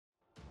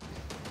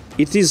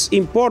It is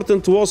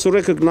important to also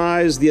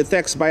recognize the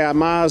attacks by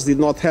Hamas did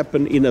not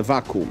happen in a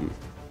vacuum.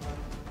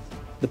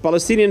 The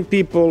Palestinian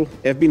people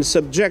have been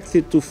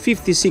subjected to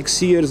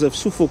 56 years of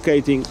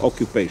suffocating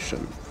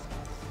occupation.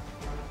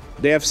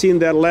 They have seen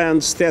their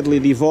land steadily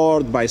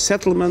devoured by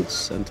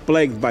settlements and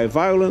plagued by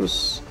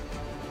violence,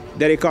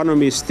 their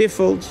economy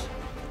stifled,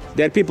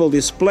 their people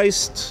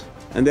displaced,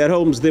 and their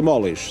homes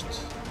demolished.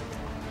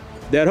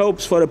 Their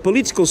hopes for a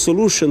political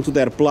solution to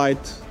their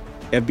plight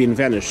have been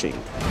vanishing.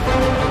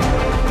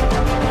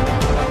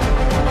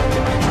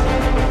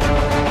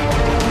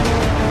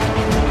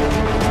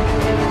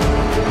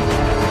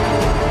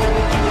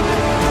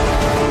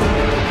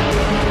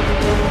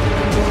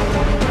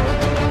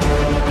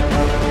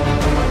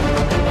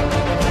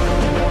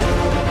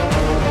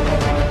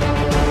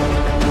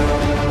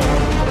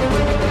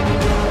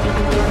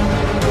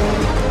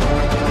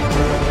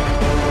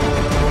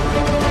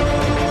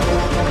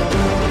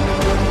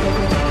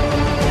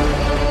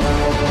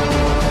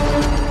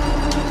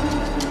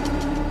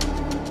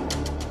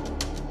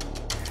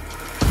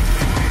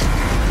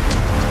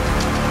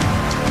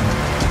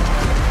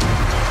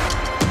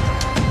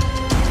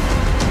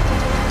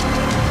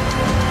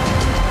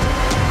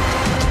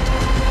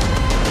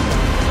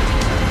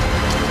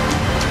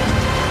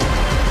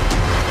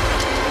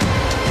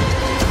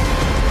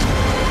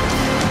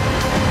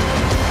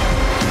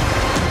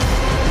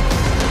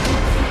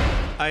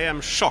 I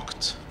am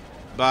shocked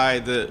by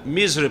the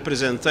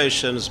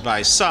misrepresentations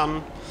by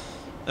some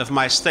of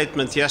my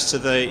statement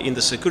yesterday in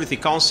the Security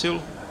Council,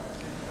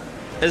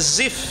 as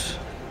if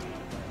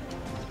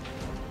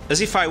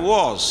I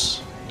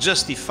was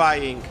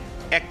justifying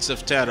acts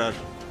of terror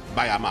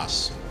by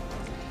Hamas.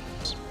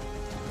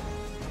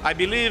 I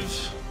believe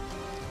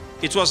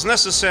it was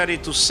necessary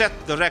to set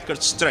the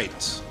record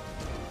straight,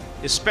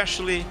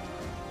 especially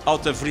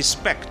out of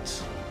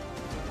respect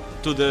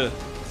to the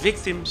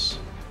victims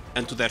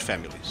and to their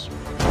families.